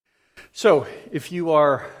So, if you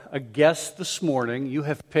are a guest this morning, you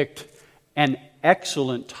have picked an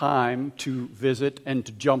excellent time to visit and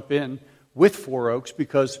to jump in with Four Oaks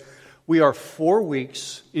because we are 4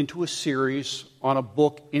 weeks into a series on a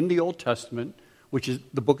book in the Old Testament,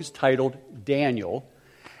 the book is titled Daniel,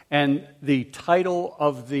 and the title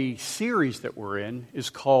of the series that we're in is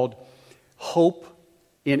called Hope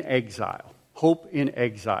in Exile. Hope in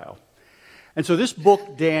Exile. And so this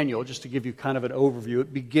book, Daniel, just to give you kind of an overview,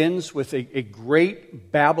 it begins with a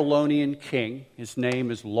great Babylonian king. His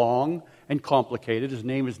name is long and complicated. His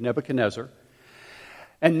name is Nebuchadnezzar.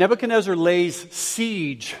 And Nebuchadnezzar lays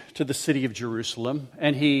siege to the city of Jerusalem,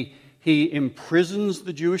 and he imprisons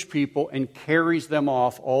the Jewish people and carries them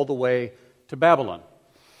off all the way to Babylon.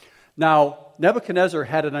 Now, Nebuchadnezzar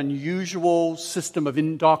had an unusual system of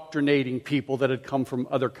indoctrinating people that had come from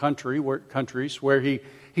other countries where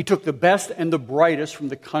he took the best and the brightest from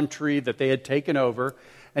the country that they had taken over,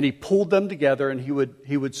 and he pulled them together, and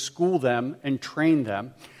he would school them and train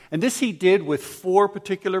them. And this he did with 4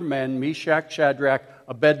 particular men, Meshach, Shadrach,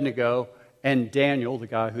 Abednego, and Daniel, the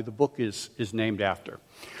guy who the book is named after.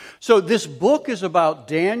 So this book is about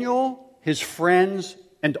Daniel, his friends,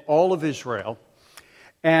 and all of Israel,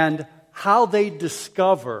 and how they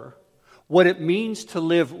discover what it means to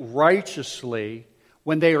live righteously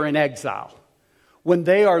when they are in exile, when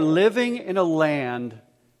they are living in a land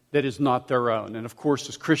that is not their own. And of course,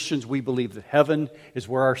 as Christians, we believe that heaven is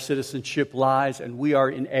where our citizenship lies, and we are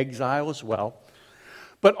in exile as well.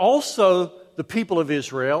 But also, the people of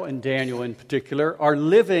Israel, and Daniel in particular, are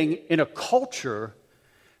living in a culture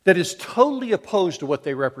that is totally opposed to what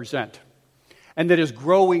they represent, and that is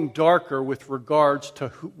growing darker with regards to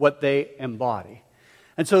what they embody.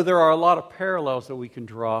 And so there are a lot of parallels that we can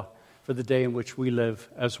draw for the day in which we live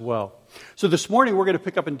as well. So this morning we're going to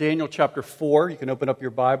pick up in Daniel chapter 4. You can open up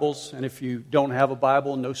your Bibles, and if you don't have a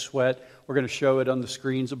Bible, no sweat. We're going to show it on the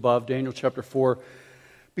screens above. Daniel chapter 4,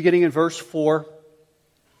 beginning in verse 4.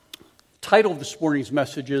 Title of this morning's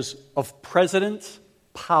message is Of Presidents,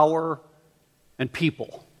 Power, and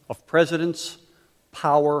People. Of Presidents,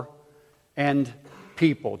 Power, and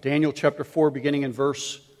People. Daniel chapter 4, beginning in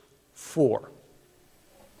verse 4.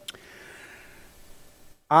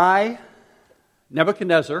 I,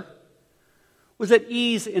 Nebuchadnezzar, was at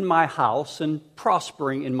ease in my house and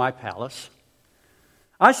prospering in my palace.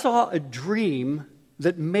 I saw a dream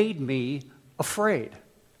that made me afraid.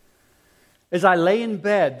 As I lay in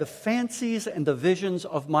bed, the fancies and the visions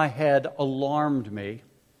of my head alarmed me.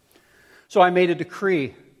 So I made a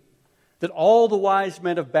decree that all the wise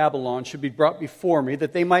men of Babylon should be brought before me,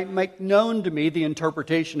 that they might make known to me the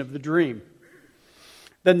interpretation of the dream.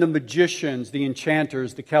 Then the magicians, the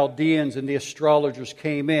enchanters, the Chaldeans, and the astrologers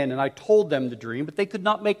came in, and I told them the dream, but they could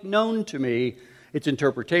not make known to me its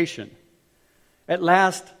interpretation. At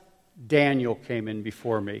last, Daniel came in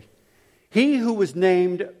before me. He who was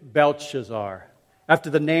named Belshazzar,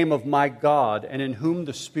 after the name of my God, and in whom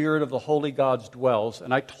the spirit of the holy gods dwells.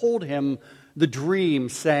 And I told him the dream,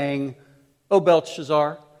 saying, O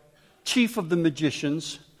Belshazzar, chief of the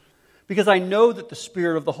magicians, because I know that the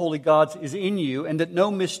spirit of the holy gods is in you, and that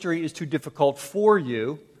no mystery is too difficult for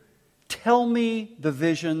you, tell me the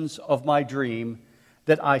visions of my dream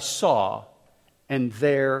that I saw and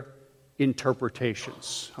their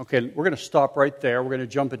interpretations. Okay, we're going to stop right there. We're going to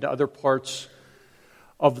jump into other parts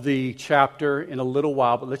of the chapter in a little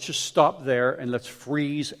while, but let's just stop there and let's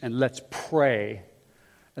freeze and let's pray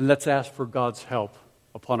and let's ask for God's help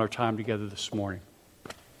upon our time together this morning.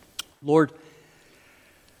 Lord,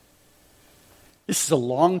 this is a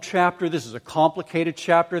long chapter. This is a complicated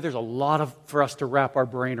chapter. There's a lot for us to wrap our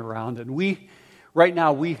brain around. And right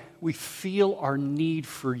now, we feel our need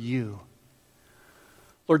for you.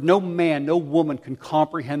 Lord, no man, no woman can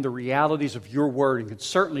comprehend the realities of your word and can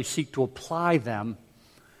certainly seek to apply them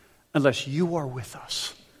unless you are with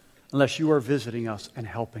us, unless you are visiting us and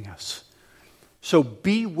helping us. So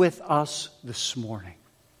be with us this morning.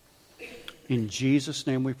 In Jesus'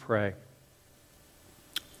 name we pray.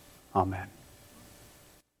 Amen.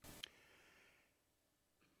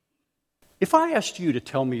 If I asked you to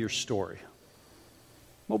tell me your story,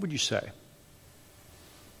 what would you say?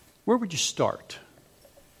 Where would you start?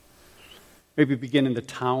 Maybe begin in the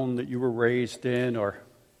town that you were raised in, or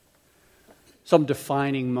some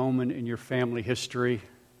defining moment in your family history,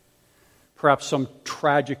 perhaps some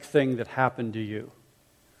tragic thing that happened to you.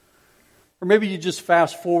 Or maybe you just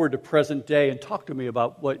fast forward to present day and talk to me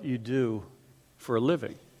about what you do for a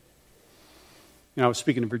living. I was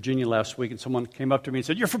speaking in Virginia last week, and someone came up to me and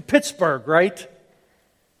said, "You're from Pittsburgh, right?"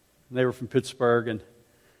 And they were from Pittsburgh, and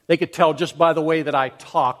they could tell just by the way that I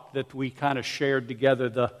talked that we kind of shared together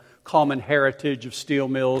the common heritage of steel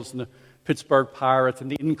mills and the Pittsburgh Pirates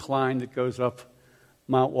and the incline that goes up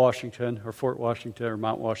Mount Washington or Fort Washington or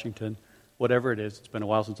Mount Washington, whatever it is. It's been a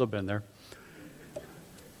while since I've been there.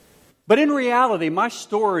 But in reality, my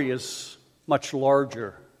story is much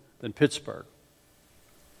larger than Pittsburgh.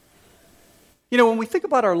 You know, when we think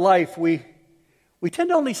about our life, we tend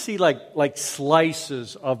to only see like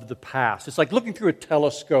slices of the past. It's like looking through a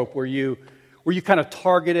telescope where you kind of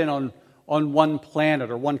target in on one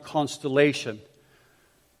planet or one constellation.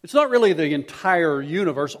 It's not really the entire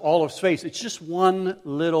universe, all of space. It's just one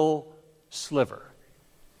little sliver.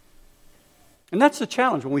 And that's the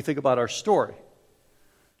challenge when we think about our story.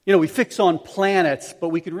 You know, we fix on planets, but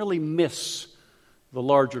we can really miss the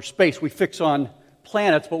larger space. We fix on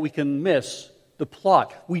planets, but we can miss the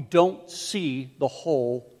plot. We don't see the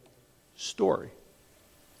whole story.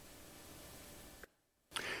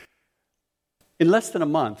 In less than a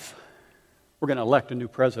month, we're going to elect a new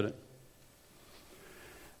president.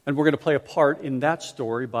 And we're going to play a part in that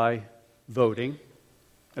story by voting.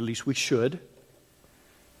 At least we should.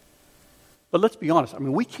 But let's be honest. I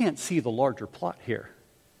mean, we can't see the larger plot here.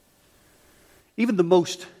 Even the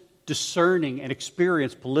most discerning and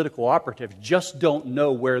experienced political operatives just don't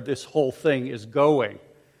know where this whole thing is going.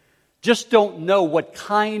 Just don't know what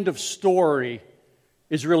kind of story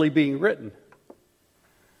is really being written.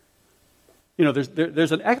 You know,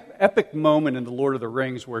 there's an epic moment in The Lord of the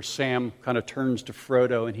Rings where Sam kind of turns to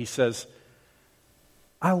Frodo and he says,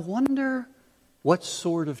 "I wonder what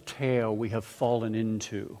sort of tale we have fallen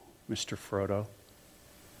into, Mr. Frodo."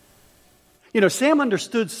 You know, Sam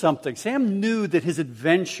understood something. Sam knew that his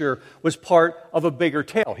adventure was part of a bigger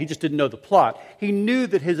tale. He just didn't know the plot. He knew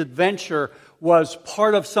that his adventure was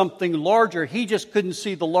part of something larger. He just couldn't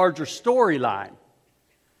see the larger storyline.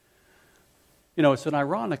 You know, it's an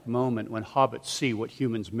ironic moment when hobbits see what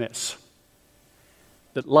humans miss.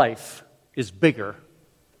 That life is bigger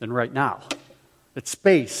than right now. That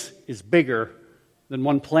space is bigger than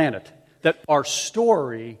one planet. That our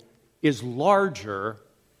story is larger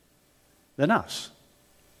than us.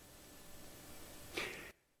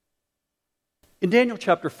 In Daniel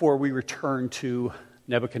chapter 4, we return to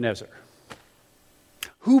Nebuchadnezzar,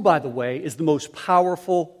 who, by the way, is the most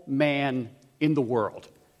powerful man in the world.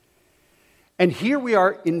 And here we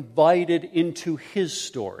are invited into his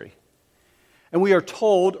story. And we are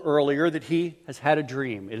told earlier that he has had a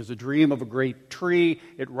dream. It is a dream of a great tree.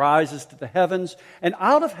 It rises to the heavens. And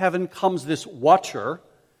out of heaven comes this watcher.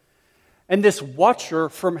 And this watcher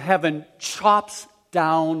from heaven chops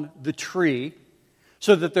down the tree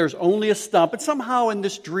so that there's only a stump. And somehow in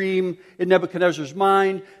this dream, in Nebuchadnezzar's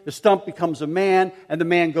mind, the stump becomes a man and the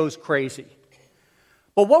man goes crazy.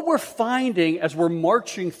 But what we're finding as we're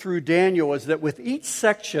marching through Daniel is that with each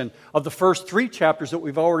section of the first 3 chapters that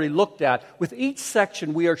we've already looked at, with each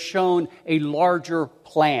section we are shown a larger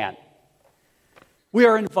plan. We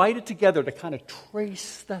are invited together to kind of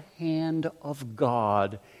trace the hand of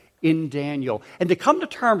God in Daniel and to come to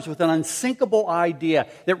terms with an unsinkable idea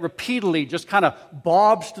that repeatedly just kind of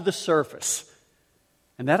bobs to the surface.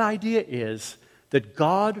 And that idea is that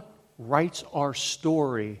God writes our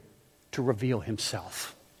story to reveal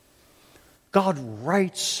himself. God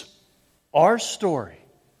writes our story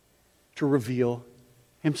to reveal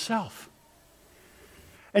himself.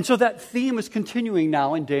 And so that theme is continuing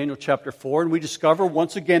now in Daniel chapter 4, and we discover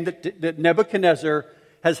once again that Nebuchadnezzar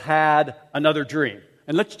has had another dream.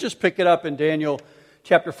 And let's just pick it up in Daniel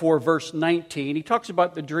chapter 4, verse 19. He talks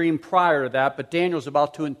about the dream prior to that, but Daniel's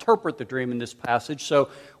about to interpret the dream in this passage, so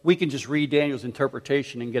we can just read Daniel's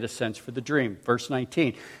interpretation and get a sense for the dream. Verse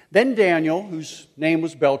 19. Then Daniel, whose name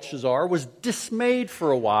was Belshazzar, was dismayed for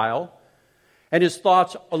a while, and his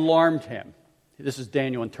thoughts alarmed him. This is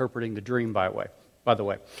Daniel interpreting the dream, by the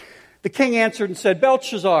way. The king answered and said,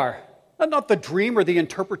 "Belshazzar, let not the dream or the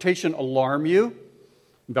interpretation alarm you."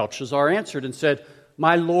 Belshazzar answered and said,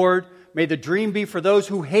 "My lord, may the dream be for those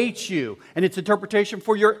who hate you, and its interpretation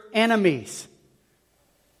for your enemies.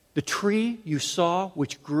 The tree you saw,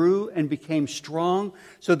 which grew and became strong,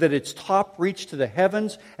 so that its top reached to the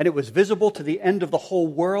heavens, and it was visible to the end of the whole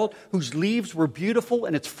world, whose leaves were beautiful,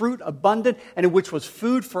 and its fruit abundant, and in which was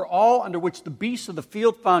food for all, under which the beasts of the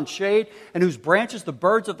field found shade, and whose branches the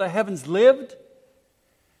birds of the heavens lived.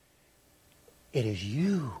 It is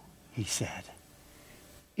you," he said.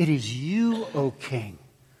 "It is you, O king,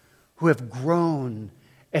 who have grown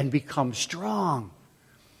and become strong.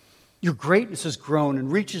 Your greatness has grown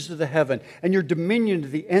and reaches to the heaven, and your dominion to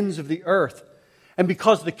the ends of the earth. And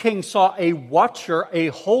because the king saw a watcher, a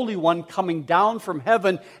holy one, coming down from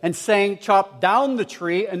heaven and saying, chop down the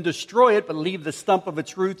tree and destroy it, but leave the stump of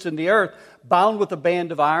its roots in the earth, bound with a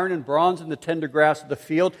band of iron and bronze in the tender grass of the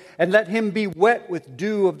field, and let him be wet with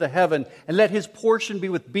dew of the heaven, and let his portion be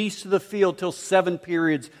with beasts of the field till 7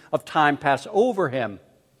 periods of time pass over him.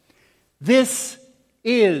 This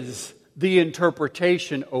is the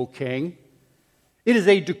interpretation, O king. It is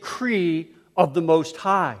a decree of the Most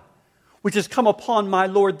High, which has come upon my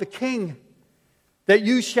lord the king, that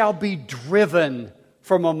you shall be driven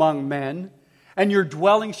from among men, and your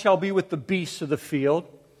dwelling shall be with the beasts of the field.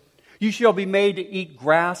 You shall be made to eat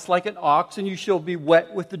grass like an ox, and you shall be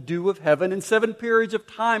wet with the dew of heaven, and 7 periods of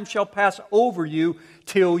time shall pass over you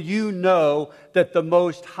till you know that the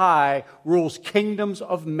Most High rules kingdoms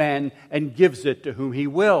of men and gives it to whom he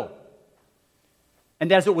will.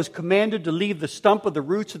 And as it was commanded to leave the stump of the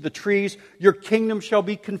roots of the trees, your kingdom shall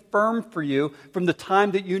be confirmed for you from the time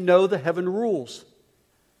that you know the heaven rules.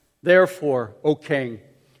 Therefore, O king,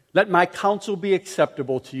 let my counsel be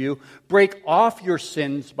acceptable to you. Break off your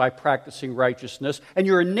sins by practicing righteousness, and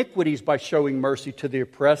your iniquities by showing mercy to the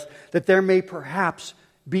oppressed, that there may perhaps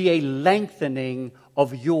be a lengthening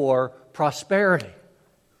of your prosperity.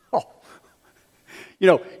 Oh,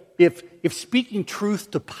 if speaking truth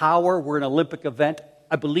to power were an Olympic event,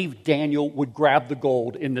 I believe Daniel would grab the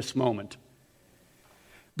gold in this moment.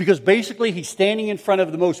 Because basically he's standing in front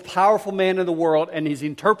of the most powerful man in the world and he's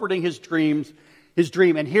interpreting his dream.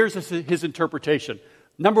 And here's his interpretation.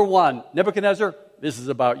 Number 1, Nebuchadnezzar, this is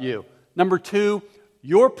about you. Number 2,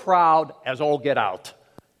 you're proud as all get out.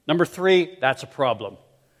 Number 3, that's a problem.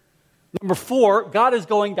 Number 4, God is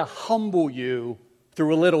going to humble you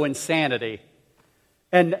through a little insanity.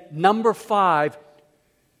 And number 5,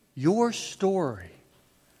 your story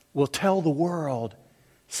will tell the world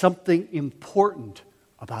something important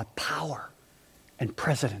about power and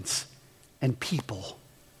presidents and people.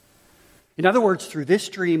 In other words, through this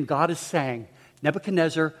dream, God is saying,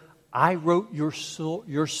 Nebuchadnezzar, I wrote your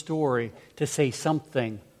story to say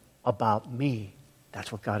something about me.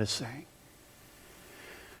 That's what God is saying.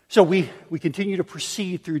 So we continue to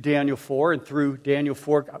proceed through Daniel 4, and through Daniel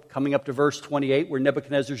 4, coming up to verse 28, where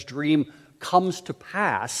Nebuchadnezzar's dream comes to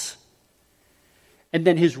pass. And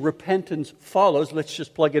then his repentance follows. Let's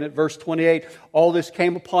just plug in at verse 28. All this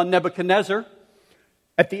came upon Nebuchadnezzar.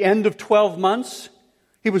 At the end of 12 months,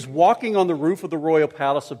 he was walking on the roof of the royal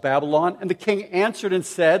palace of Babylon, and the king answered and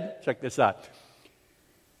said, check this out,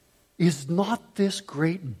 is not this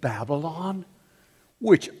great Babylon,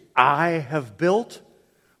 which I have built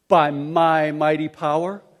by my mighty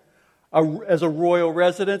power, as a royal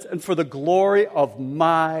residence, and for the glory of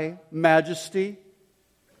my majesty?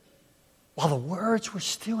 While the words were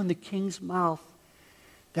still in the king's mouth,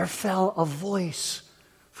 there fell a voice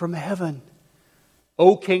from heaven.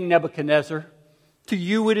 O King Nebuchadnezzar, to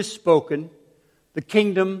you it is spoken, the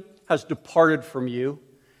kingdom has departed from you,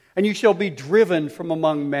 and you shall be driven from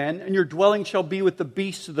among men, and your dwelling shall be with the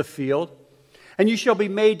beasts of the field, and you shall be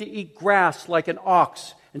made to eat grass like an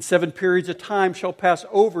ox, and 7 periods of time shall pass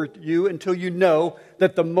over you until you know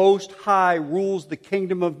that the Most High rules the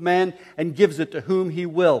kingdom of men and gives it to whom he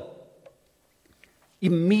will.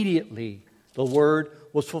 Immediately the word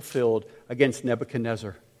was fulfilled against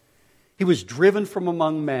Nebuchadnezzar. He was driven from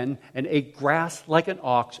among men and ate grass like an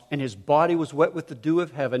ox, and his body was wet with the dew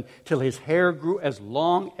of heaven till his hair grew as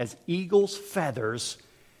long as eagle's feathers,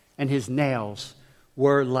 and his nails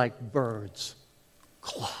were like birds'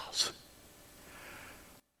 claws.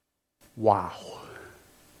 Wow.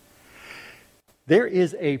 There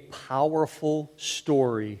is a powerful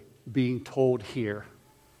story being told here.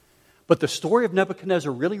 But the story of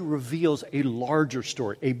Nebuchadnezzar really reveals a larger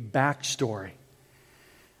story, a backstory.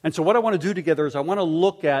 And so what I want to do together is I want to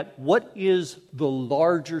look at what is the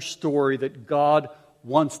larger story that God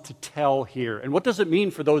wants to tell here. And what does it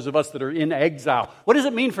mean for those of us that are in exile? What does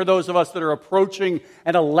it mean for those of us that are approaching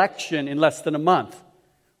an election in less than a month?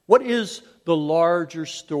 What is the larger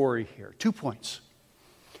story here? 2 points.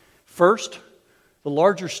 First, the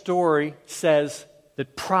larger story says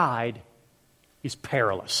that pride is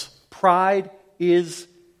perilous. Pride is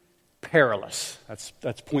perilous.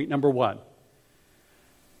 That's point number 1.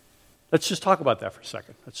 Let's just talk about that for a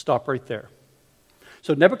second. Let's stop right there.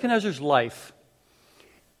 So Nebuchadnezzar's life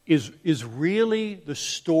is really the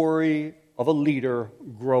story of a leader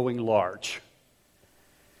growing large.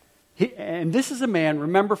 And this is a man,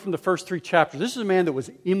 remember from the first 3 chapters, this is a man that was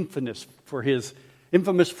infamous for his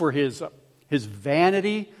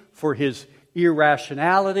vanity, for his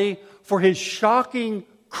irrationality, for his shocking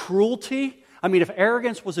cruelty. I mean, if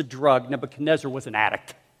arrogance was a drug, Nebuchadnezzar was an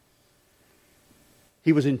addict.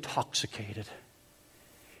 He was intoxicated.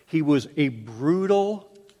 He was a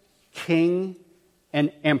brutal king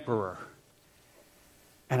and emperor,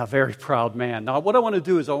 and a very proud man. Now, what I want to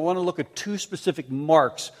do is I want to look at two specific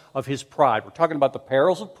marks of his pride. We're talking about the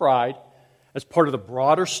perils of pride as part of the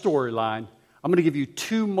broader storyline. I'm going to give you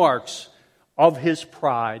two marks of his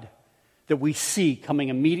pride that we see coming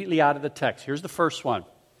immediately out of the text. Here's the first one: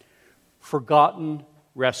 forgotten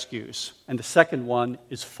rescues. And the second one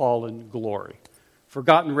is fallen glory.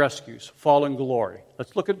 Forgotten rescues, fallen glory.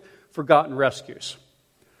 Let's look at forgotten rescues.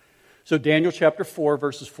 So Daniel chapter 4,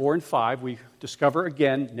 verses 4 and 5, we discover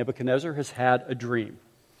again Nebuchadnezzar has had a dream.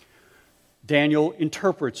 Daniel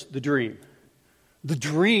interprets the dream. The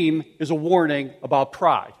dream is a warning about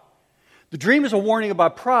pride. The dream is a warning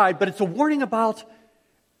about pride, but it's a warning about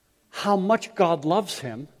how much God loves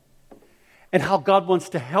him and how God wants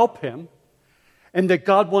to help him and that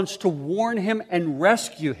God wants to warn him and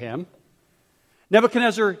rescue him.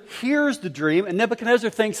 Nebuchadnezzar hears the dream, and Nebuchadnezzar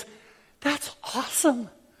thinks, that's awesome.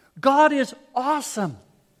 God is awesome.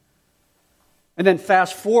 And then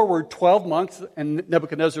fast forward 12 months, and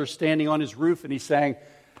Nebuchadnezzar is standing on his roof, and he's saying,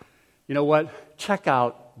 you know what? Check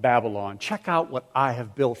out Babylon. Check out what I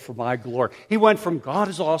have built for my glory. He went from God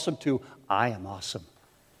is awesome to I am awesome.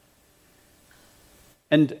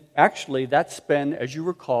 And actually, that's been, as you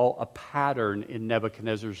recall, a pattern in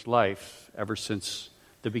Nebuchadnezzar's life ever since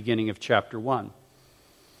the beginning of chapter 1.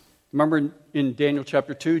 Remember in Daniel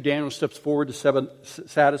chapter 2, Daniel steps forward to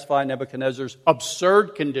satisfy Nebuchadnezzar's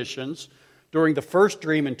absurd conditions during the first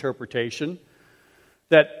dream interpretation,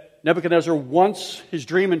 that Nebuchadnezzar wants his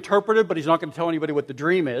dream interpreted, but he's not going to tell anybody what the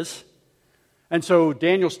dream is. And so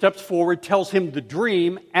Daniel steps forward, tells him the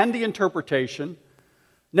dream and the interpretation.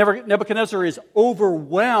 Nebuchadnezzar is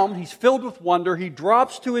overwhelmed. He's filled with wonder. He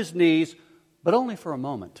drops to his knees, but only for a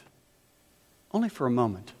moment. Only for a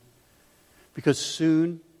moment. Because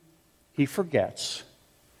soon he forgets,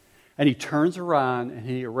 and he turns around and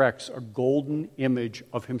he erects a golden image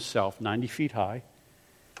of himself, 90 feet high,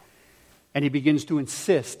 and he begins to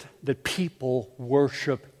insist that people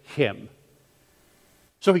worship him.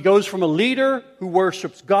 So he goes from a leader who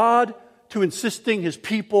worships God to insisting his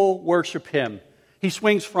people worship him. He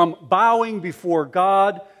swings from bowing before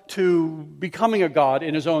God to becoming a god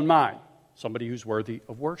in his own mind, somebody who's worthy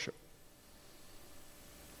of worship.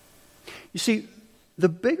 You see, the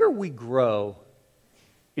bigger we grow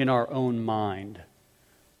in our own mind,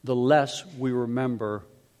 the less we remember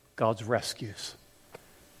God's rescues.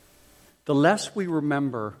 The less we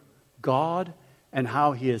remember God and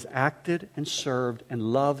how He has acted and served and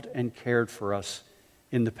loved and cared for us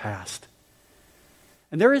in the past.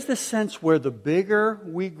 And there is this sense where the bigger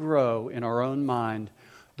we grow in our own mind,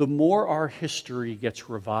 the more our history gets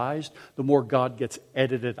revised, the more God gets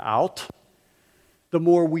edited out. The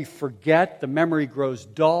more we forget, the memory grows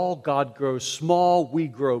dull, God grows small, we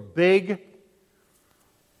grow big.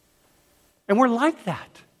 And we're like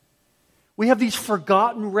that. We have these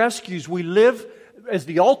forgotten rescues. We live as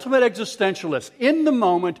the ultimate existentialists, in the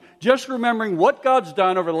moment, just remembering what God's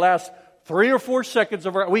done over the last 3 or 4 seconds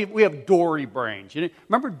of our... We have Dory brains. You know,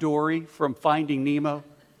 remember Dory from Finding Nemo?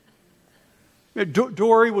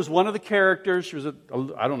 Dory was one of the characters. She was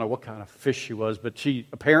I don't know what kind of fish she was, but she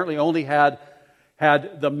apparently only had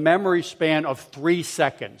the memory span of 3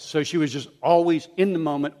 seconds. So she was just always in the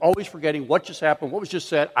moment, always forgetting what just happened, what was just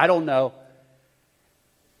said, I don't know.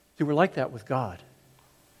 See, we're like that with God.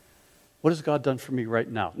 What has God done for me right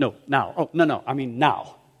now? No,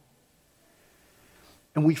 now.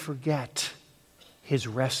 And we forget His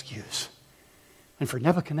rescues. And for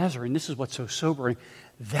Nebuchadnezzar, and this is what's so sobering,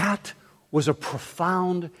 that was a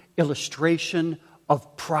profound illustration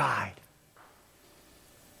of pride.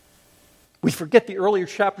 We forget the earlier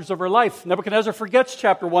chapters of our life. Nebuchadnezzar forgets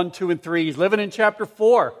chapter 1, 2, and 3. He's living in chapter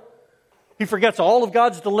 4. He forgets all of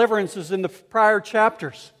God's deliverances in the prior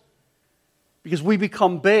chapters because we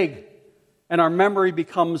become big and our memory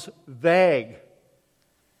becomes vague.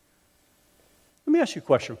 Let me ask you a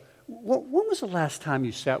question. When was the last time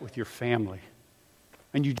you sat with your family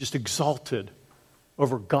and you just exulted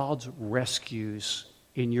over God's rescues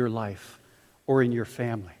in your life or in your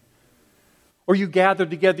family? Or you gathered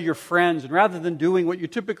together your friends, and rather than doing what you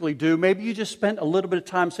typically do, maybe you just spent a little bit of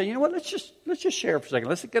time saying, you know what, let's just share for a second.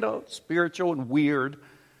 Let's get all spiritual and weird.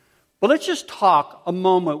 But let's just talk a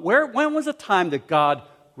moment. When was a time that God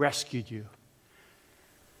rescued you?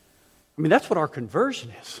 I mean, that's what our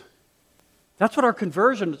conversion is. That's what our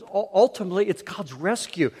conversion is. Ultimately, it's God's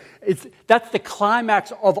rescue. That's the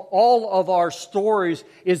climax of all of our stories,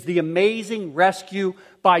 is the amazing rescue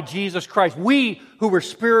by Jesus Christ. We who were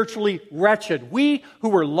spiritually wretched. We who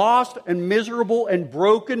were lost and miserable and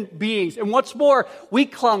broken beings. And what's more, we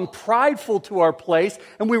clung prideful to our place,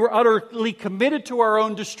 and we were utterly committed to our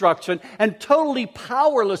own destruction and totally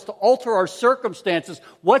powerless to alter our circumstances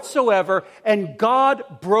whatsoever. And God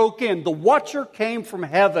broke in. The watcher came from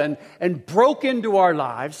heaven and broke into our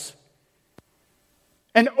lives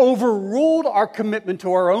and overruled our commitment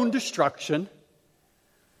to our own destruction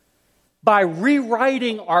by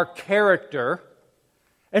rewriting our character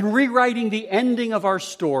and rewriting the ending of our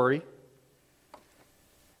story.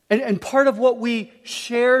 And part of what we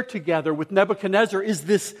share together with Nebuchadnezzar is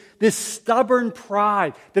this stubborn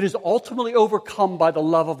pride that is ultimately overcome by the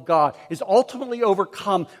love of God, is ultimately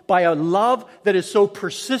overcome by a love that is so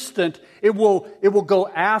persistent, it will go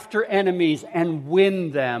after enemies and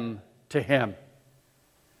win them to Him.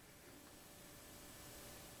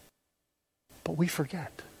 But we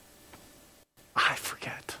forget. I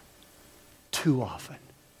forget too often.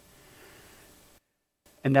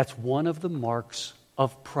 And that's one of the marks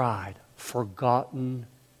of pride, forgotten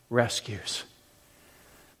rescues.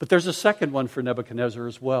 But there's a second one for Nebuchadnezzar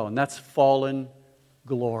as well, and that's fallen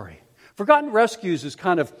glory. Forgotten rescues is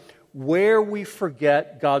kind of where we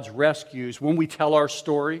forget God's rescues when we tell our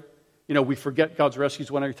story. You know, we forget God's rescues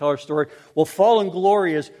when we tell our story. Well, fallen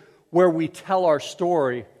glory is where we tell our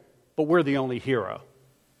story, but we're the only hero.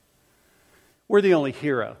 We're the only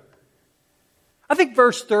hero. I think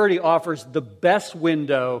verse 30 offers the best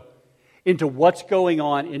window into what's going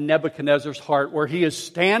on in Nebuchadnezzar's heart, where he is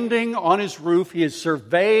standing on his roof, he is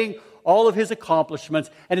surveying all of his accomplishments,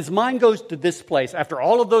 and his mind goes to this place. After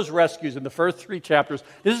all of those rescues in the first 3 chapters,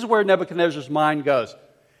 this is where Nebuchadnezzar's mind goes.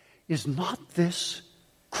 Is not this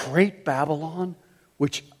great Babylon,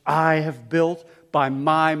 which I have built by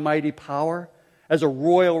my mighty power, as a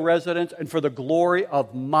royal residence and for the glory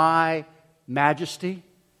of my majesty?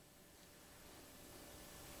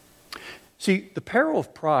 See, the peril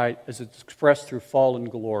of pride, as it's expressed through fallen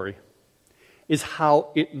glory, is how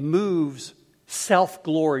it moves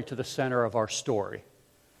self-glory to the center of our story.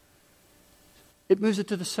 It moves it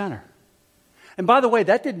to the center. And by the way,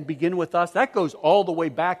 that didn't begin with us. That goes all the way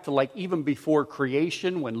back to like even before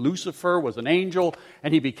creation, when Lucifer was an angel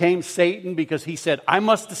and he became Satan because he said, I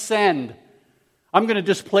must ascend. I'm going to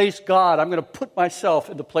displace God. I'm going to put myself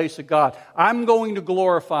in the place of God. I'm going to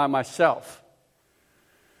glorify myself.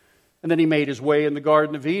 And then he made his way in the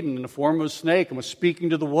Garden of Eden in the form of a snake and was speaking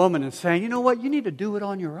to the woman and saying, you know what, you need to do it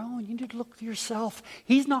on your own. You need to look to yourself.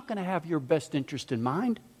 He's not going to have your best interest in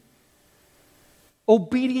mind.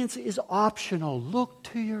 Obedience is optional. Look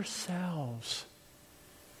to yourselves.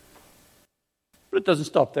 But it doesn't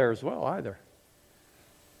stop there as well either.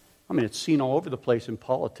 I mean, it's seen all over the place in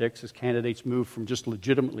politics as candidates move from just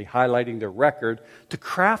legitimately highlighting their record to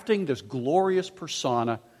crafting this glorious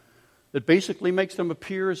persona that basically makes them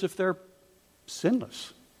appear as if they're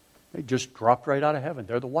sinless. They just dropped right out of heaven.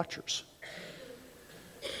 They're the watchers.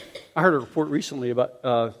 I heard a report recently about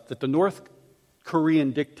that the North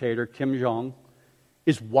Korean dictator, Kim Jong,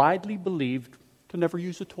 is widely believed to never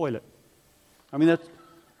use a toilet. I mean,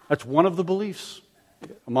 that's one of the beliefs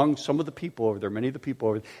among some of the people over there, many of the people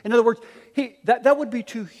over there. In other words, that would be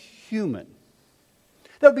too human.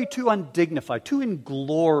 That would be too undignified, too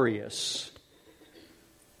inglorious.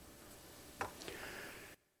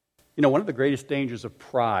 You know, one of the greatest dangers of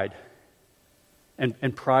pride,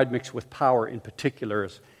 and pride mixed with power in particular,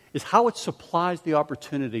 is how it supplies the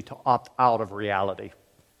opportunity to opt out of reality.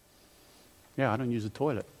 Yeah, I don't use the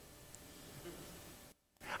toilet.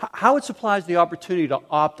 How it supplies the opportunity to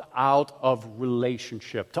opt out of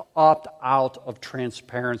relationship, to opt out of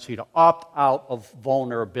transparency, to opt out of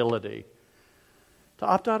vulnerability, to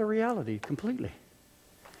opt out of reality completely.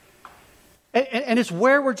 And it's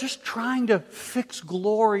where we're just trying to fix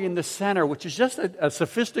glory in the center, which is just a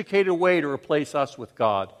sophisticated way to replace us with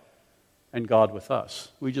God and God with us.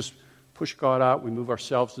 We just push God out, we move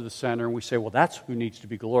ourselves to the center, and we say, well, that's who needs to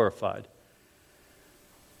be glorified.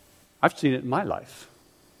 I've seen it in my life.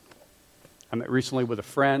 I met recently with a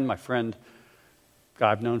friend, my friend,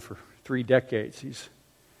 guy I've known for 3 decades.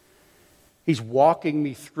 He's walking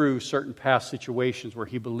me through certain past situations where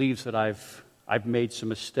he believes that I've made some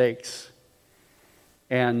mistakes.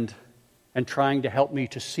 And trying to help me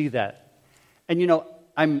to see that. And you know,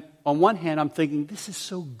 on one hand, I'm thinking, this is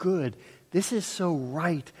so good. This is so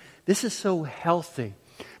right. This is so healthy.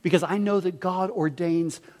 Because I know that God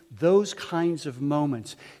ordains those kinds of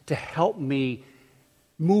moments to help me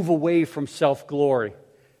move away from self-glory,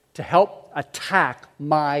 to help attack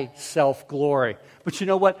my self-glory. But you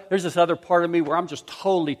know what? There's this other part of me where I'm just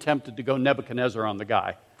totally tempted to go Nebuchadnezzar on the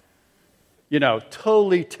guy. You know,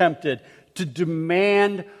 totally tempted to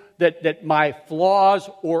demand that my flaws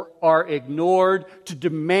are ignored, to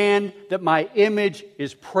demand that my image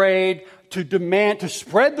is praised, to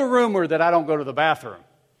spread the rumor that I don't go to the bathroom.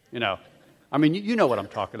 I mean, you know what I'm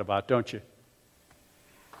talking about, don't you?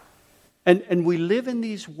 And we live in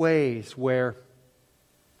these ways where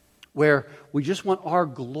we just want our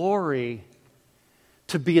glory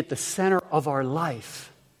to be at the center of our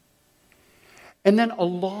life. And then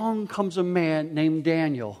along comes a man named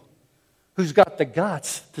Daniel who's got the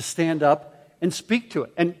guts to stand up and speak to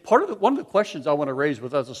it. And one of the questions I want to raise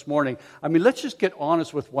with us this morning, I mean, let's just get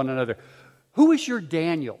honest with one another. Who is your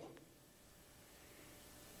Daniel?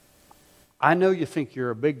 I know you think you're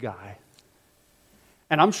a big guy.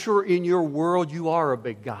 And I'm sure in your world you are a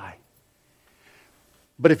big guy.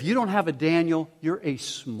 But if you don't have a Daniel, you're a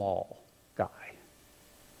small guy.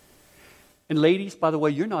 And ladies, by the way,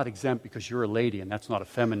 you're not exempt because you're a lady, and that's not a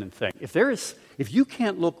feminine thing. If you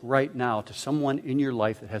can't look right now to someone in your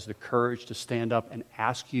life that has the courage to stand up and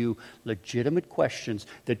ask you legitimate questions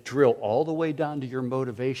that drill all the way down to your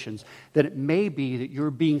motivations, then it may be that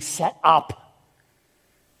you're being set up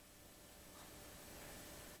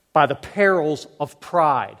by the perils of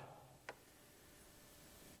pride.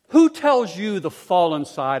 Who tells you the fallen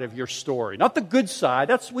side of your story? Not the good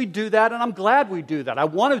side. We do that, and I'm glad we do that. I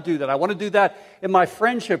want to do that. I want to do that in my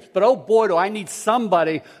friendships. But oh boy, do I need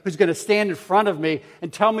somebody who's going to stand in front of me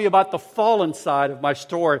and tell me about the fallen side of my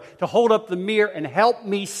story, to hold up the mirror and help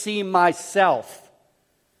me see myself.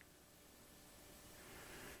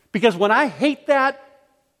 Because when I hate that,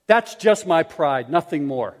 that's just my pride, nothing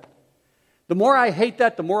more. The more I hate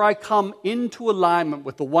that, the more I come into alignment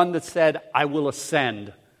with the one that said, I will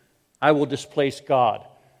ascend. I will displace God.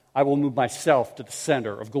 I will move myself to the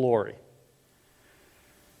center of glory.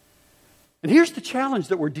 And here's the challenge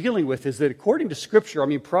that we're dealing with, is that according to Scripture,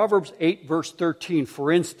 Proverbs 8, verse 13,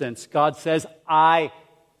 for instance, God says, I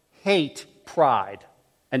hate pride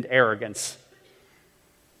and arrogance.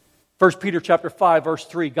 1 Peter chapter 5, verse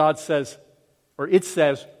 3, it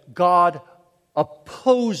says, God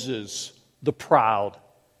opposes the proud,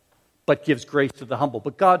 but gives grace to the humble.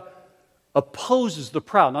 But God opposes the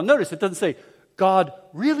proud. Now notice, it doesn't say God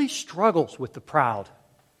really struggles with the proud,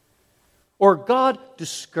 or God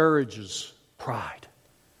discourages pride,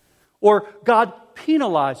 or God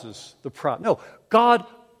penalizes the proud. No, God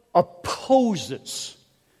opposes.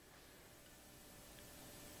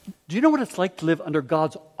 Do you know what it's like to live under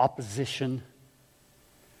God's opposition?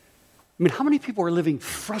 How many people are living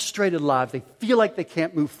frustrated lives? They feel like they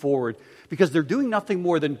can't move forward because they're doing nothing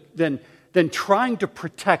more than trying to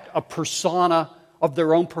protect a persona of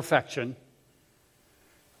their own perfection.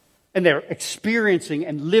 And they're experiencing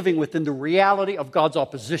and living within the reality of God's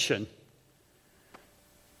opposition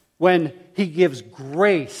when He gives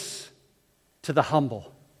grace to the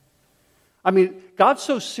humble. God's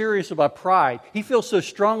so serious about pride. He feels so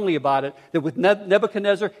strongly about it that with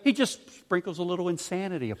Nebuchadnezzar, He just sprinkles a little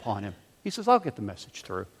insanity upon him. He says, I'll get the message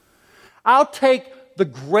through. I'll take the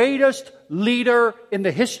greatest leader in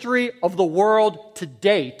the history of the world to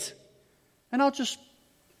date, and I'll just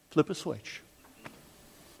flip a switch.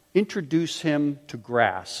 Introduce him to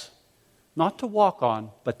grass, not to walk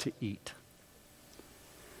on, but to eat.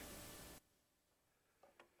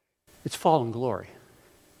 It's fallen glory.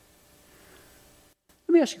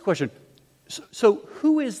 Let me ask you a question. So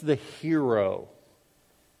who is the hero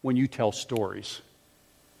when you tell stories?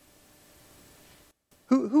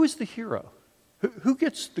 Who is the hero? Who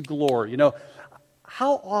gets the glory?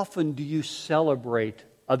 How often do you celebrate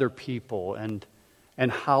other people and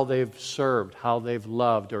how they've served, how they've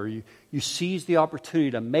loved, or you seize the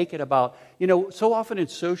opportunity to make it about, so often in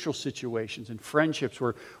social situations and friendships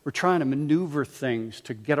we're trying to maneuver things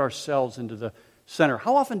to get ourselves into the center.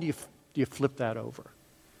 How often do you flip that over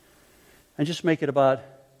and just make it about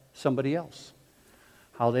somebody else?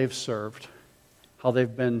 How they've served, how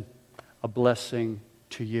they've been a blessing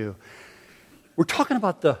to you. We're talking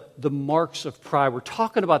about the marks of pride. We're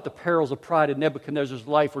talking about the perils of pride in Nebuchadnezzar's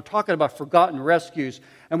life. We're talking about forgotten rescues.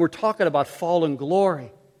 And we're talking about fallen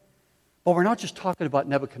glory. But we're not just talking about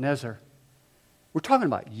Nebuchadnezzar. We're talking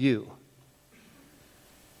about you.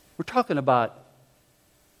 We're talking about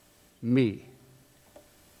me.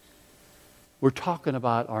 We're talking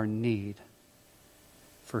about our need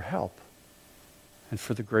for help and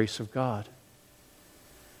for the grace of God.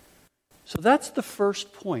 So that's the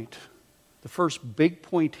first point. The first big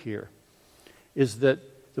point here is that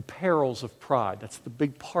the perils of pride. That's the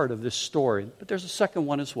big part of this story. But there's a second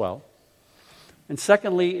one as well. And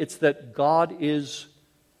secondly, it's that God is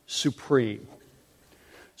supreme.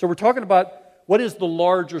 So we're talking about What is the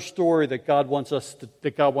larger story that God wants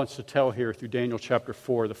to tell here through Daniel chapter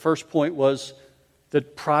 4? The first point was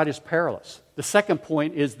that pride is perilous. The second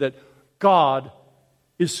point is that God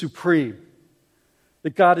is supreme.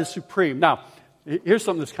 That God is supreme. Now, here's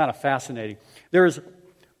something that's kind of fascinating. There is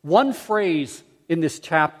one phrase in this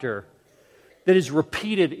chapter that is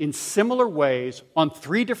repeated in similar ways on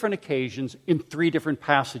 3 different occasions in 3 different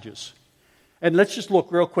passages. And let's just look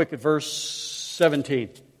real quick at verse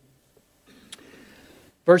 17.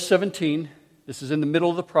 Verse 17, this is in the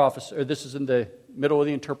middle of the prophecy, or this is in the middle of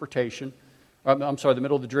the interpretation. The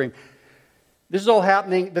middle of the dream. This is all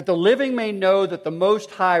happening that the living may know that the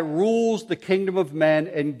Most High rules the kingdom of men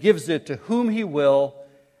and gives it to whom He will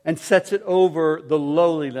and sets it over the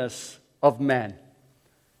lowliness of men.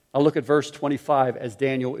 I'll look at verse 25 as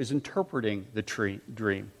Daniel is interpreting the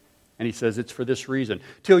dream. And he says, it's for this reason.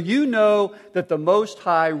 Till you know that the Most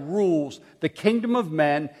High rules the kingdom of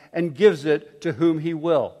men and gives it to whom He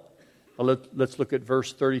will. Well, let's look at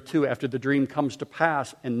verse 32. After the dream comes to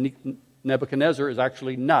pass, and Nebuchadnezzar is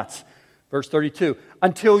actually nuts. Verse 32.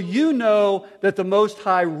 Until you know that the Most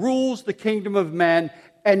High rules the kingdom of men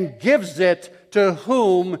and gives it to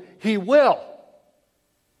whom He will.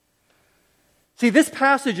 See, this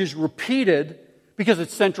passage is repeated because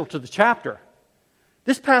it's central to the chapter.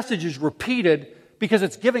 This passage is repeated because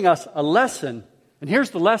it's giving us a lesson. And here's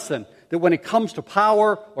the lesson, that when it comes to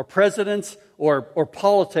power or presidents or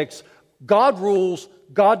politics, God rules,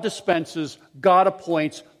 God dispenses, God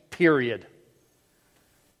appoints, period.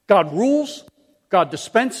 God rules, God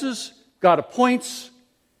dispenses, God appoints,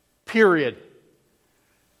 period.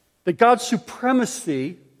 That God's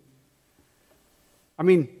supremacy,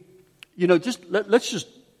 let's just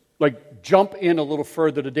jump in a little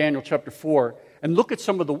further to Daniel chapter 4 and look at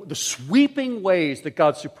some of the sweeping ways that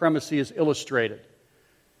God's supremacy is illustrated.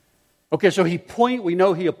 Okay, so we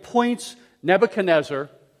know He appoints Nebuchadnezzar,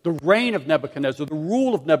 the reign of Nebuchadnezzar, the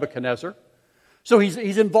rule of Nebuchadnezzar. So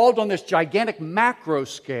he's involved on this gigantic macro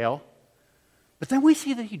scale. But then we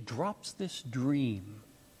see that He drops this dream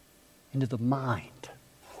into the mind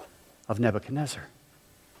of Nebuchadnezzar.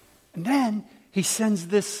 And then He sends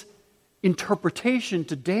this interpretation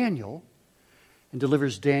to Daniel and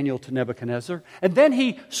delivers Daniel to Nebuchadnezzar. And then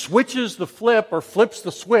He flips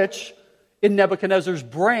the switch in Nebuchadnezzar's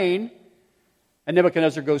brain, and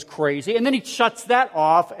Nebuchadnezzar goes crazy. And then He shuts that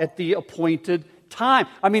off at the appointed time.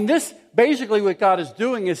 This basically what God is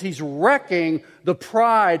doing is He's wrecking the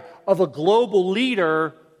pride of a global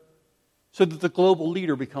leader so that the global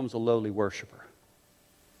leader becomes a lowly worshiper.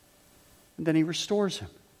 And then He restores him.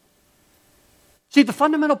 See, the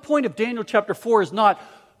fundamental point of Daniel chapter 4 is not,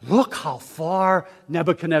 look how far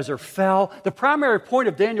Nebuchadnezzar fell. The primary point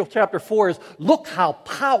of Daniel chapter 4 is, look how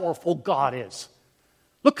powerful God is.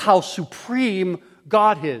 Look how supreme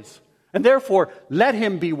God is. And therefore, let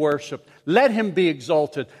Him be worshipped. Let Him be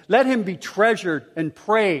exalted. Let Him be treasured and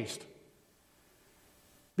praised.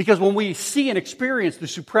 Because when we see and experience the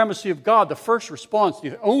supremacy of God, the first response,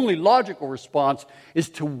 the only logical response, is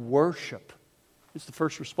to worship. It's the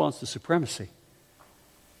first response to supremacy.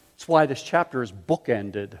 That's why this chapter is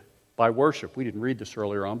bookended by worship. We didn't read this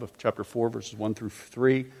earlier on, but chapter 4, verses 1 through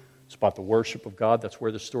 3, it's about the worship of God. That's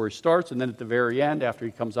where the story starts. And then at the very end, after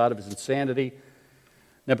he comes out of his insanity,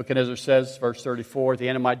 Nebuchadnezzar says, verse 34, at the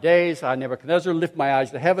end of my days, I, Nebuchadnezzar, lift my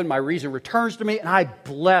eyes to heaven, my reason returns to me, and I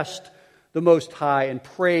blessed the Most High and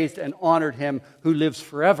praised and honored Him who lives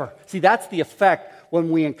forever. See, that's the effect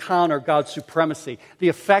when we encounter God's supremacy. The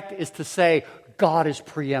effect is to say, God is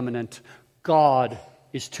preeminent. God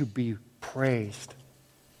is to be praised.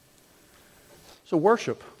 So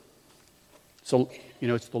worship. So,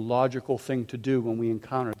 it's the logical thing to do when we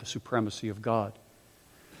encounter the supremacy of God.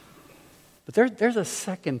 But there's a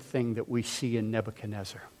second thing that we see in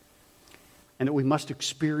Nebuchadnezzar and that we must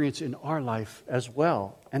experience in our life as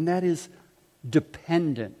well, and that is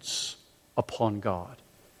dependence upon God.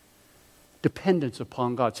 Dependence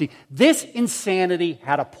upon God. See, this insanity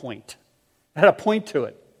had a point. It had a point to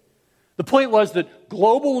it. The point was that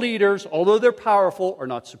global leaders, although they're powerful, are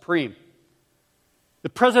not supreme. The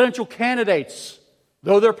presidential candidates,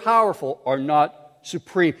 though they're powerful, are not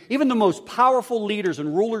supreme. Even the most powerful leaders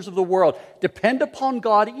and rulers of the world depend upon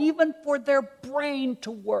God even for their brain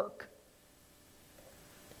to work.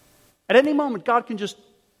 At any moment, God can just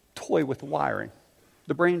toy with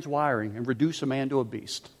the brain's wiring, and reduce a man to a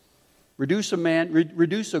beast. Reduce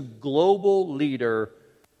a global leader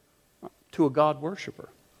to a God worshiper.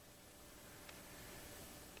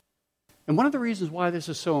 And one of the reasons why this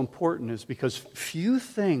is so important is because few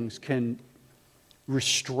things can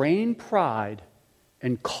restrain pride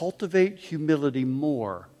and cultivate humility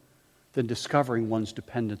more than discovering one's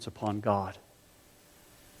dependence upon God.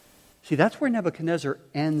 See, that's where Nebuchadnezzar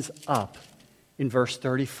ends up in verse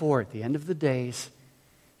 34. At the end of the days,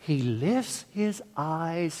 he lifts his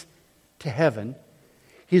eyes to heaven,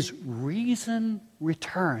 his reason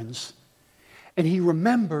returns, and he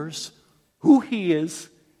remembers who he is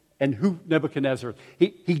and who Nebuchadnezzar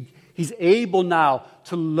is. He's able now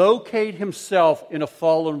to locate himself in a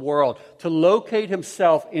fallen world, to locate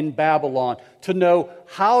himself in Babylon, to know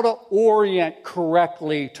how to orient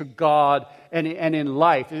correctly to God and in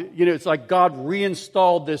life. You know, it's like God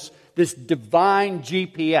reinstalled this divine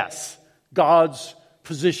GPS, God's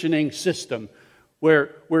positioning system,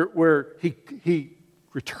 where he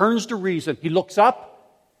returns to reason. He looks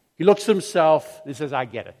up, he looks at himself, and he says, I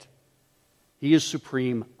get it. He is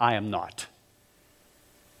supreme, I am not.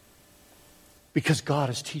 Because God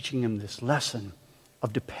is teaching him this lesson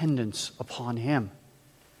of dependence upon him.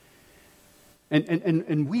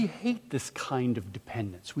 And we hate this kind of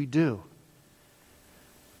dependence. We do.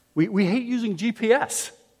 We hate using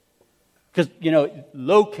GPS. Because, you know, it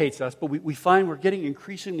locates us, but we find we're getting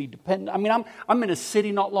increasingly dependent. I mean, I'm in a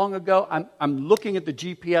city not long ago. I'm looking at the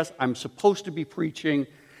GPS. I'm supposed to be preaching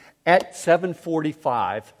at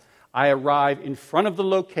 7:45. I arrive in front of the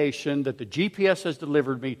location that the GPS has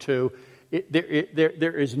delivered me to.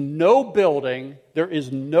 There is no building. There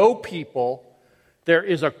is no people. There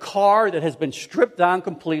is a car that has been stripped down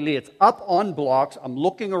completely. It's up on blocks. I'm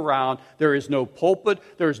looking around. There is no pulpit.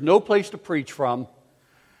 There is no place to preach from.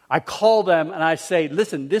 I call them and I say,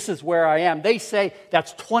 listen, this is where I am. They say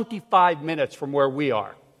that's 25 minutes from where we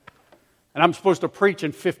are. And I'm supposed to preach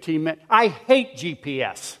in 15 minutes. I hate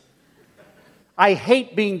GPS. I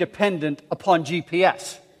hate being dependent upon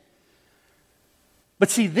GPS.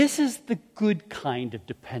 But see, this is the good kind of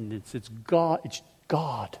dependence. It's God's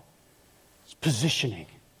positioning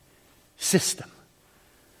system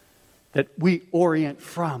that we orient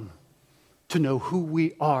from to know who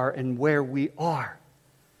we are and where we are.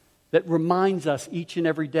 That reminds us each and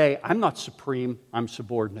every day, I'm not supreme, I'm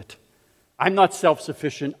subordinate. I'm not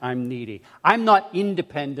self-sufficient, I'm needy. I'm not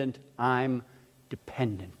independent, I'm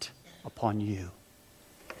dependent upon you.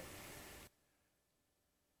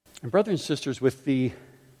 And brothers and sisters, with the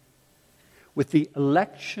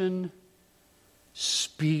election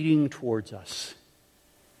speeding towards us,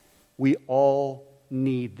 we all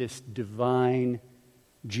need this divine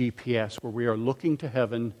GPS where we are looking to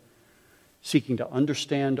heaven, seeking to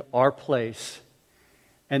understand our place,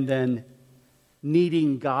 and then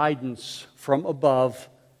needing guidance from above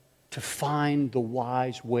to find the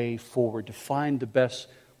wise way forward, to find the best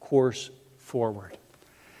course forward.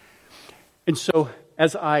 And so,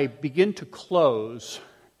 as I begin to close,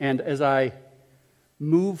 and as I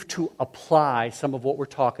move to apply some of what we're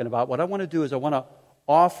talking about, what I want to do is I want to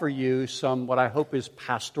offer you some, what I hope is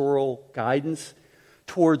pastoral guidance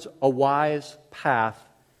towards a wise path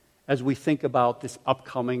as we think about this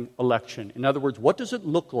upcoming election. In other words, what does it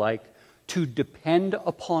look like to depend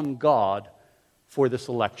upon God for this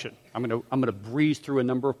election? I'm going to breeze through a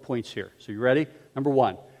number of points here. So you ready? Number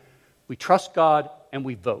one, we trust God and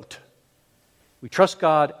we vote. We trust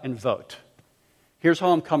God and vote. Here's how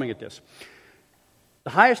I'm coming at this. The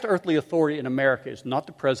highest earthly authority in America is not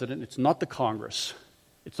the president, it's not the Congress,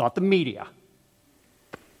 it's not the media.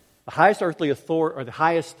 The highest earthly authority, or the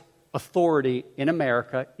highest authority in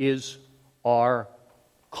America, is our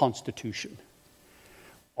Constitution.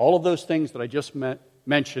 All of those things that I just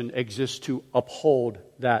mentioned exist to uphold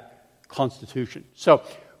that Constitution. So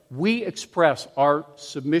we express our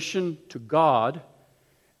submission to God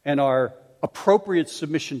and our appropriate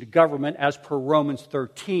submission to government as per Romans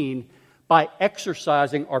 13 by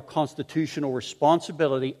exercising our constitutional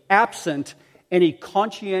responsibility absent any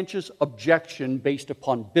conscientious objection based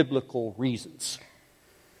upon biblical reasons.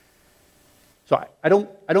 So I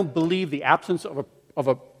don't believe the absence of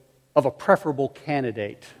a preferable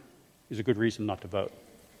candidate is a good reason not to vote.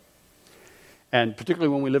 And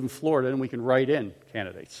particularly when we live in Florida and we can write in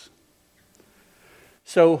candidates.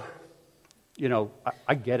 So, you know,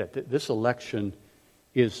 I get it. This election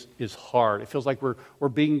is hard. It feels like we're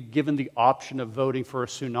being given the option of voting for a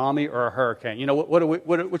tsunami or a hurricane. You know,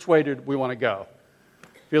 which way did we want to go?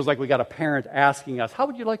 Feels like we got a parent asking us, how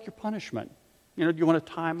would you like your punishment? You know, do you want a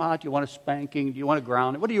timeout? Do you want a spanking? Do you want a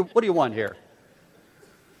grounding? What do you want here?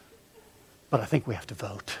 But I think we have to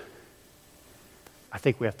vote. I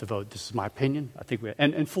think we have to vote. This is my opinion. I think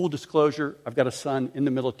and full disclosure, I've got a son in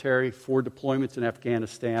the military, 4 deployments in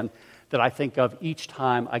Afghanistan, that I think of each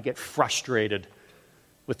time I get frustrated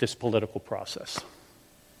with this political process.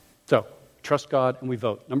 So, trust God and we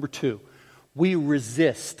vote. Number 2, we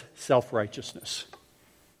resist self-righteousness.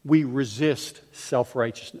 We resist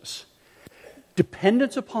self-righteousness.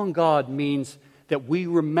 Dependence upon God means that we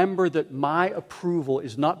remember that my approval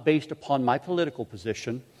is not based upon my political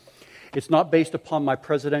position. It's not based upon my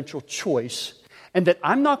presidential choice. And that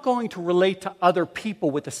I'm not going to relate to other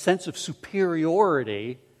people with a sense of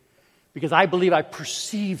superiority because I believe I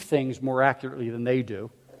perceive things more accurately than they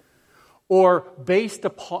do. Or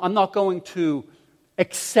I'm not going to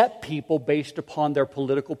accept people based upon their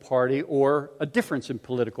political party or a difference in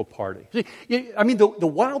political party. See, I mean, the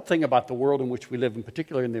wild thing about the world in which we live, in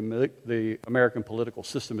particular in the American political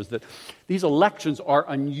system, is that these elections are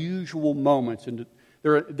unusual moments, and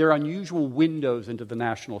they're unusual windows into the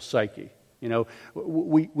national psyche. You know,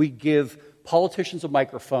 we give politicians a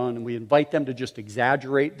microphone and we invite them to just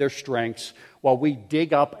exaggerate their strengths while we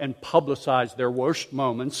dig up and publicize their worst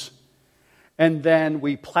moments. And then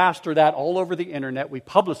we plaster that all over the internet. We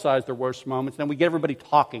publicize their worst moments. Then we get everybody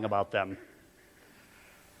talking about them.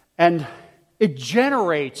 And it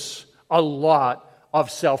generates a lot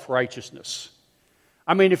of self-righteousness.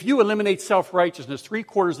 I mean, if you eliminate self-righteousness,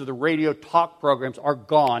 3/4 of the radio talk programs are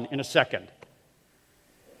gone in a second.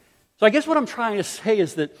 So I guess what I'm trying to say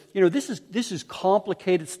is that, you know, this is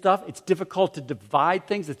complicated stuff. It's difficult to divide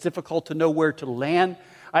things. It's difficult to know where to land.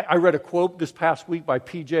 I read a quote this past week by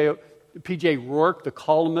P.J. Rourke, the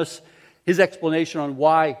columnist, his explanation on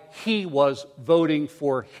why he was voting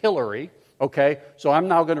for Hillary. Okay, so I'm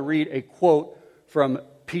now going to read a quote from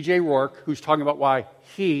P.J. Rourke, who's talking about why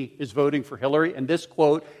he is voting for Hillary. And this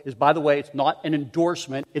quote is, by the way, it's not an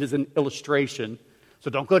endorsement, it is an illustration. So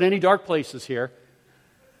don't go to any dark places here.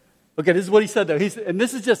 Okay, this is what he said, though. And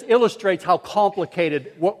this just illustrates how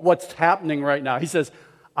complicated what's happening right now. He says,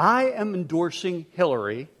 I am endorsing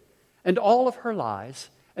Hillary and all of her lies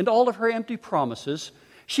and all of her empty promises.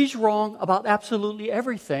 She's wrong about absolutely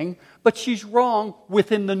everything, but she's wrong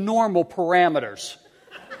within the normal parameters.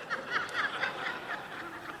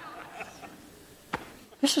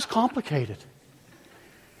 This is complicated.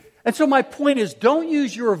 And so my point is, don't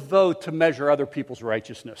use your vote to measure other people's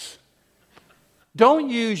righteousness. Don't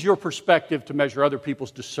use your perspective to measure other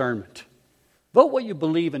people's discernment. Vote what you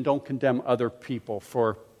believe and don't condemn other people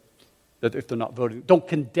if they're not voting. Don't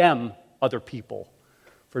condemn other people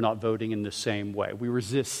for not voting in the same way. We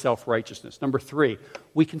resist self-righteousness. Number 3,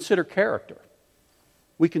 we consider character.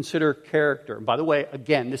 We consider character. And by the way,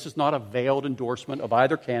 again, this is not a veiled endorsement of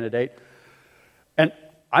either candidate. And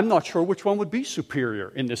I'm not sure which one would be superior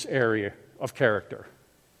in this area of character.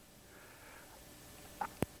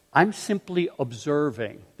 I'm simply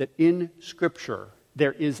observing that in Scripture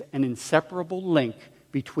there is an inseparable link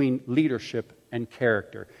between leadership and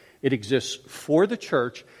character. It exists for the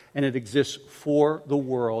church, and it exists for the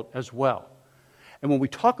world as well. And when we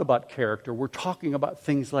talk about character, we're talking about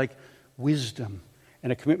things like wisdom,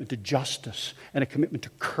 and a commitment to justice, and a commitment to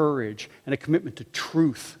courage, and a commitment to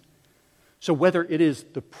truth. So whether it is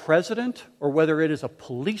the president or whether it is a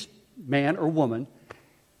policeman or woman,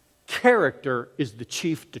 character is the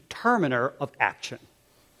chief determiner of action.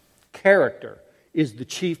 Character is the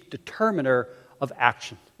chief determiner of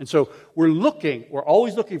action. And so we're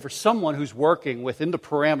always looking for someone who's working within the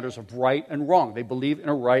parameters of right and wrong. They believe in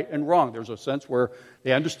a right and wrong. There's a sense where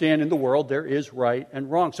they understand in the world there is right and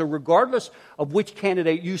wrong. So regardless of which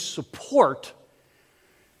candidate you support,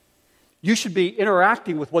 you should be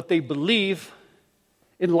interacting with what they believe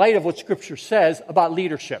in light of what Scripture says about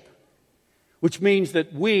leadership. Which means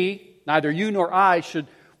that neither you nor I,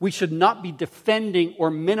 we should not be defending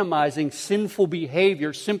or minimizing sinful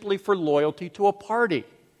behavior simply for loyalty to a party.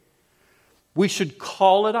 We should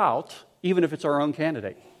call it out, even if it's our own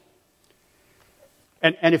candidate.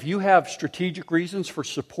 And if you have strategic reasons for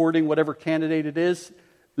supporting whatever candidate it is,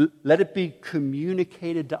 let it be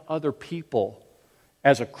communicated to other people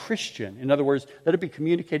as a Christian. In other words, let it be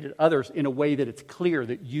communicated to others in a way that it's clear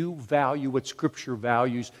that you value what Scripture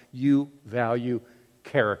values, you value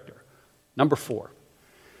character. Number 4,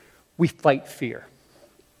 we fight fear.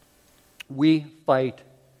 We fight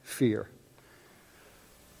fear.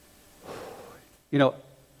 You know,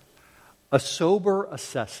 a sober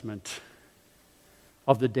assessment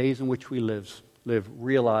of the days in which we live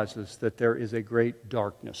realizes that there is a great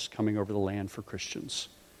darkness coming over the land for Christians.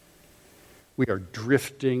 We are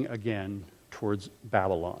drifting again towards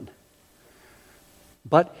Babylon.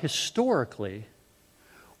 But historically,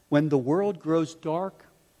 when the world grows dark,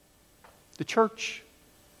 the church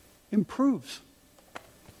improves.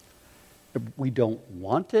 We don't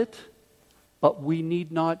want it, but we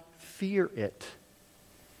need not fear it.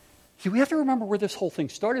 See, we have to remember where this whole thing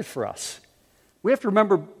started for us. We have to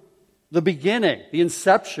remember the beginning, the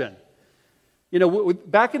inception. You know,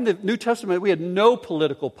 back in the New Testament, we had no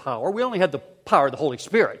political power. We only had the power of the Holy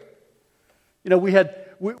Spirit. You know,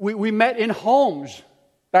 we met in homes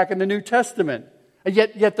back in the New Testament. And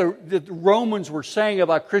yet the Romans were saying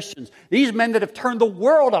about Christians, these men that have turned the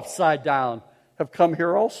world upside down have come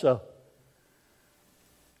here also.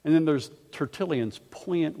 And then there's Tertullian's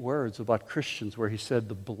poignant words about Christians where he said,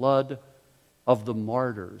 the blood of the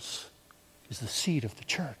martyrs is the seed of the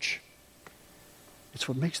church. It's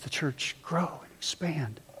what makes the church grow and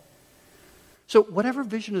expand. So whatever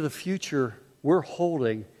vision of the future we're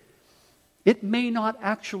holding, it may not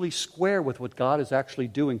actually square with what God is actually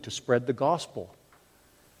doing to spread the gospel.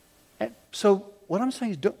 And so what I'm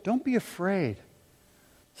saying is don't be afraid.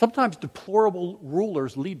 Sometimes deplorable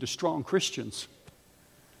rulers lead to strong Christians.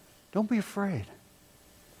 Don't be afraid.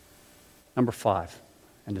 Number 5,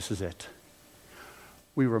 and this is it.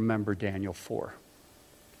 We remember Daniel 4.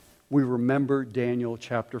 We remember Daniel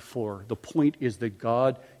chapter 4. The point is that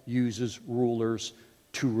God uses rulers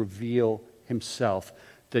to reveal himself.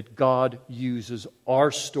 That God uses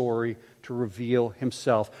our story to reveal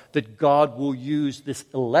himself. That God will use this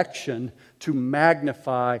election to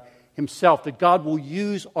magnify himself. That God will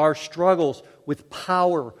use our struggles with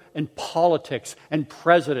power and politics and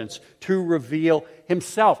presidents to reveal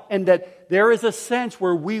himself. And that there is a sense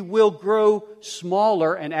where we will grow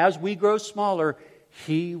smaller, and as we grow smaller,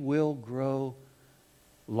 he will grow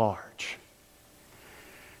large.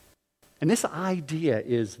 And this idea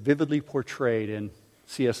is vividly portrayed in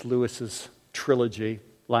C.S. Lewis's trilogy,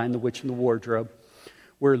 Lion, the Witch, and the Wardrobe,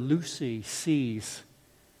 where Lucy sees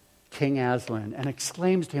King Aslan and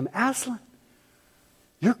exclaims to him, Aslan,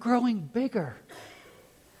 you're growing bigger.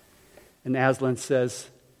 And Aslan says,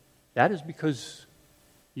 that is because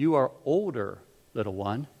you are older, little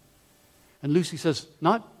one. And Lucy says,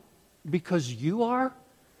 not because you are?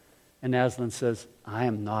 And Aslan says, I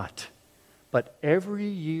am not. But every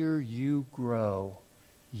year you grow,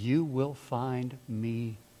 you will find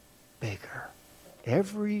me bigger.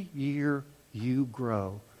 Every year you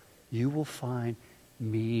grow, you will find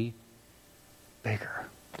me bigger.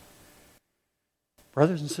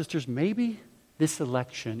 Brothers and sisters, maybe this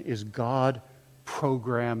election is God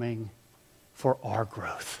programming for our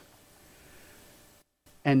growth.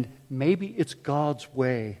 And maybe it's God's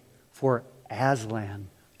way for Aslan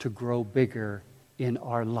to grow bigger in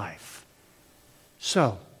our life.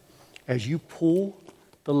 So, as you pull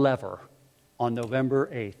the lever on November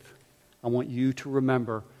 8th, I want you to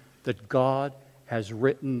remember that God has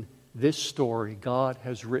written this story. God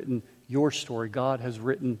has written your story. God has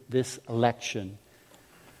written this election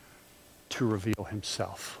to reveal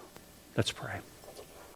himself. Let's pray.